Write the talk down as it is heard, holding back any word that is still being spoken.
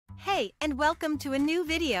Hey, and welcome to a new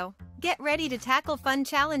video. Get ready to tackle fun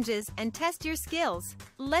challenges and test your skills.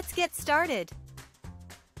 Let's get started.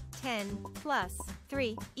 10 plus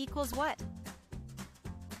 3 equals what?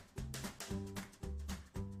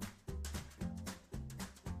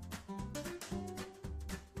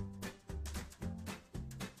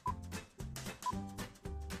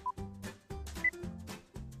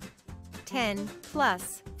 Ten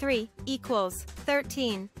plus 3 equals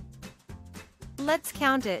 13. Let's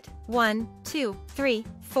count it. 1, 2, 3,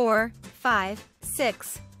 4, 5,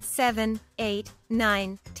 6, 7, 8,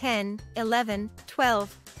 9, 10, 11, 12,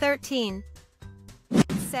 13.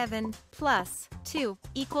 7 plus 2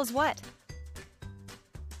 equals what?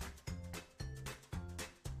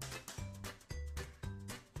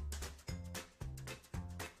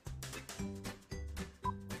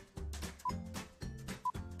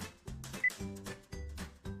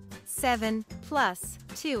 Seven plus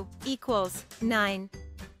 2 equals 9.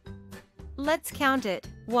 Let's count it.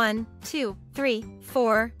 1, 2, 3,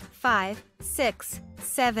 4, 5, 6,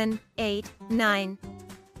 7, 8, 9.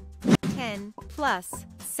 10 plus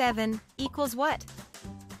 7 equals what?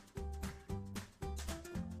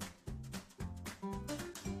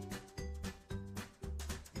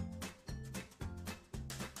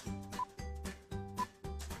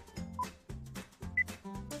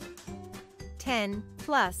 Ten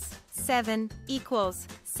plus 7 equals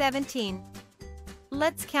 17.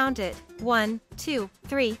 Let's count it. 1, 2,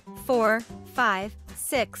 3, 4, 5,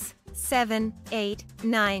 6, 7, 8,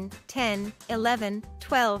 9, 10, 11,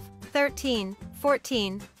 12, 13,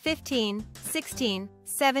 14, 15, 16,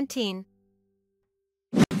 17.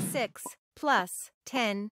 6 plus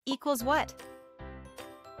 10 equals what?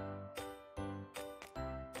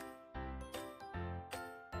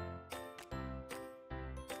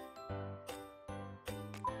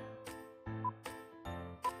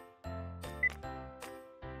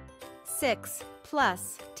 Six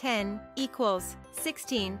plus 10 equals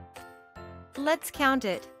 16. Let's count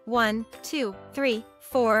it. 1, 2, 3,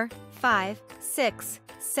 4, 5, 6,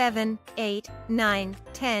 7, 8, 9,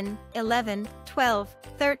 10, 11, 12,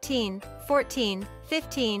 13, 14,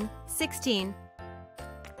 15, 16.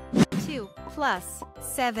 2 plus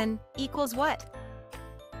 7 equals what?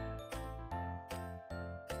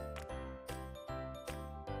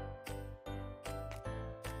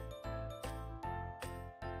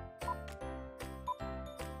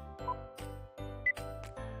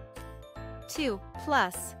 Two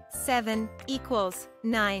plus 7 equals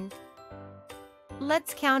 9.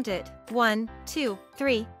 Let's count it. 1, 2,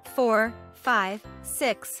 3, 4, 5,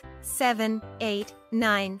 6, 7, 8,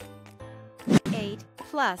 9. 8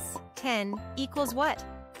 plus 10 equals what?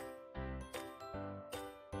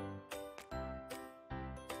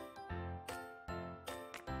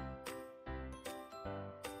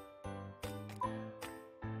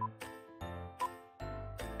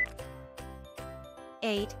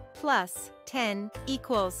 Eight plus 10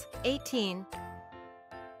 equals 18.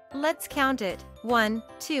 Let's count it. 1,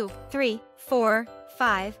 2, 3, 4,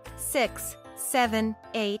 5, 6, 7,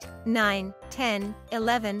 8, 9, 10,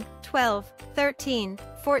 11, 12, 13,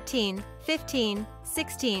 14, 15,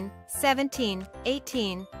 16, 17,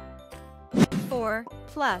 18. 4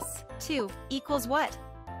 plus 2 equals what?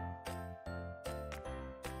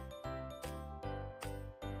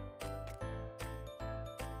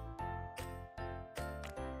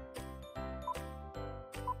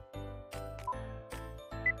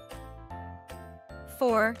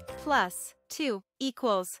 Four plus 2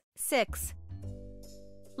 equals 6.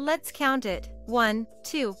 Let's count it. 1,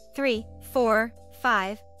 2, 3, 4,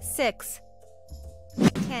 5, 6.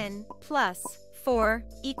 10 plus 4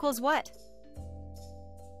 equals what?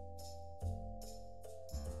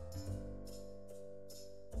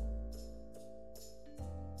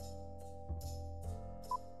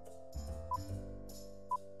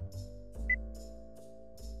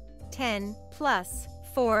 Ten plus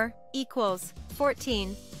 4 equals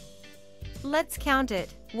 14. Let's count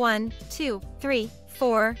it. 1, 2, 3,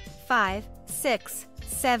 4, 5, 6,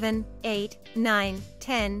 7, 8, 9,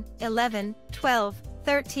 10, 11, 12,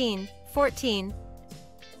 13, 14.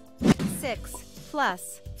 6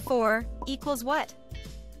 plus 4 equals what?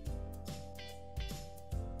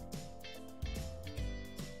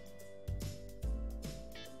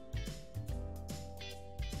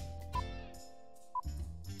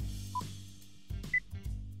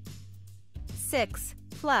 Six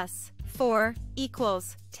plus 4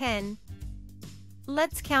 equals 10.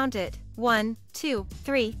 Let's count it. 1, 2,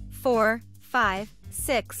 3, 4, 5,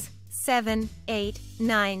 6, 7, 8,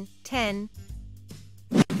 9, 10.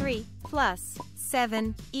 3 plus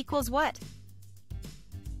 7 equals what?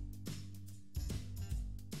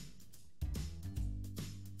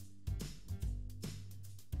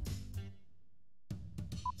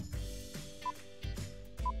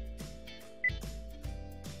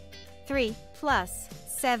 3 plus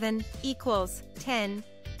 7 equals 10.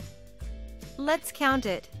 Let's count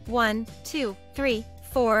it. 1, 2, 3,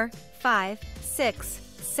 4, 5, 6,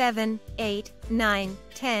 7, 8, 9,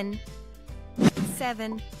 10.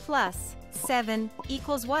 7 plus 7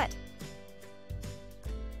 equals what?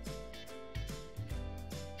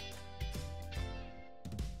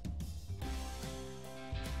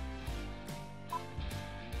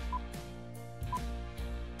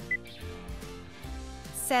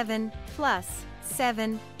 Seven plus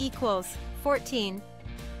 7 equals 14.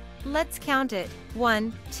 Let's count it.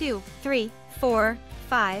 1, 2, 3, 4,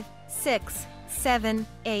 5, 6, 7,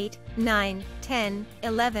 8, 9, 10,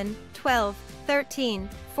 11, 12, 13,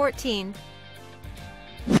 14.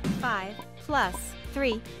 5 plus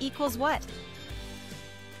 3 equals what?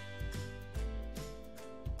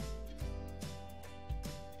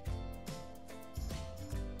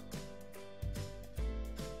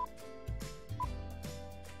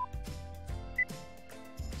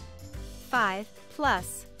 Five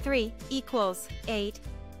plus 3 equals 8.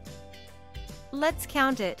 Let's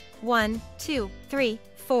count it. 1, 2, 3,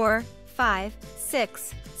 4, 5,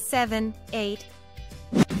 6, 7, 8.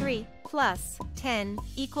 3 plus 10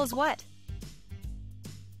 equals what?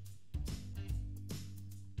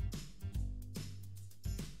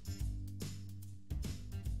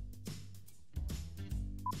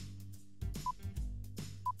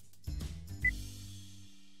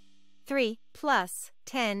 Three plus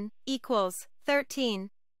 10 equals 13.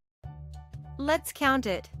 Let's count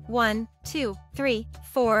it. 1, 2, 3,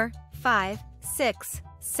 4, 5, 6,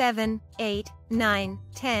 7, 8, 9,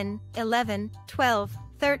 10, 11, 12,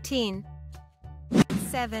 13.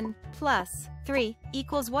 7 plus 3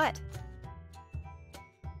 equals what?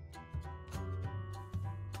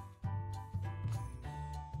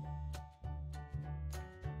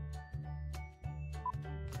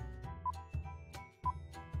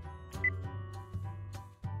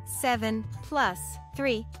 Seven plus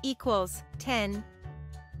 3 equals 10.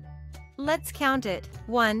 Let's count it.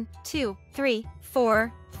 1, 2, 3,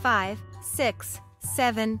 4, 5, 6,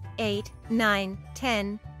 7, 8, 9,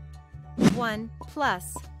 10. 1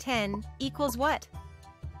 plus 10 equals what?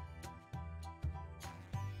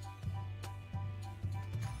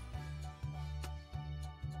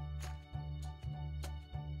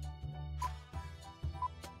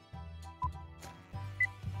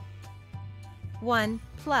 One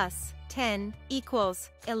plus 10 equals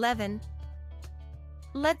 11.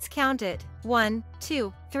 Let's count it. 1,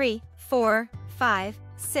 2, 3, 4, 5,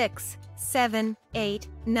 6, 7, 8,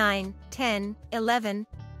 9, 10, 11.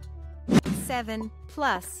 7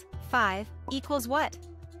 plus 5 equals what?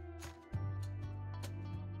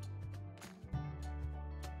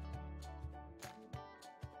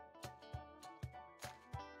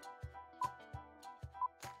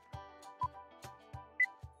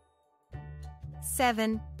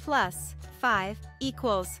 Seven plus 5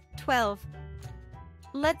 equals 12.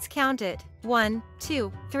 Let's count it. 1,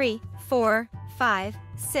 2, 3, 4, 5,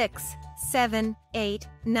 6, 7, 8,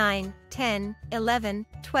 9, 10, 11,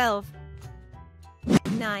 12.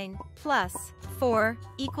 9 plus 4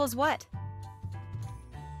 equals what?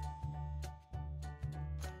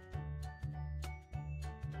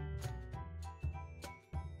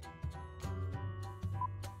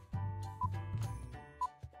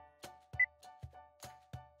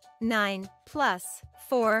 Nine plus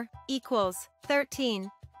 4 equals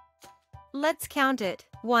 13. Let's count it.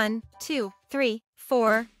 1, 2, 3,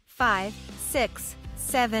 4, 5, 6,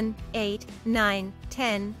 7, 8, 9,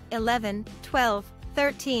 10, 11, 12,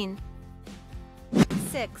 13.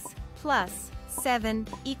 6 plus 7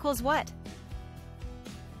 equals what?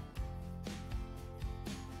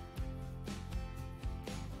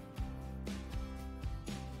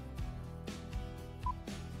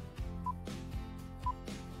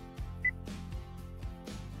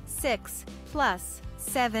 Six plus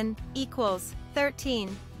 7 equals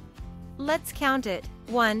 13. Let's count it.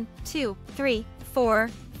 1, 2, 3, 4,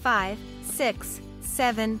 5, 6,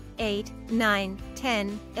 7, 8, 9,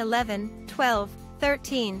 10, 11, 12,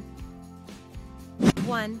 13.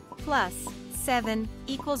 1 plus 7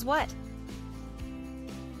 equals what?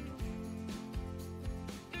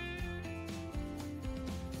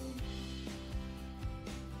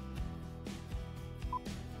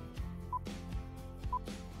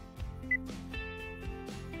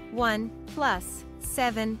 One plus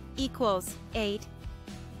 7 equals 8.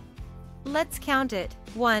 Let's count it.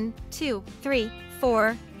 1, 2, 3,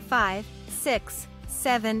 4, 5, 6,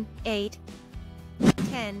 7, 8.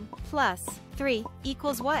 10 plus 3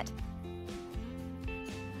 equals what?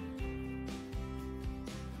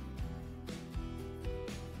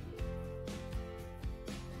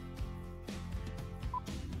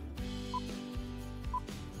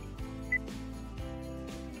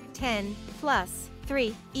 10 plus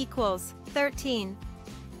 3 equals 13.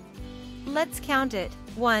 Let's count it.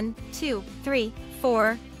 1, 2, 3,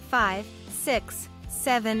 4, 5, 6,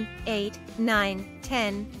 7, 8, 9,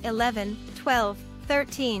 10, 11, 12,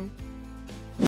 13.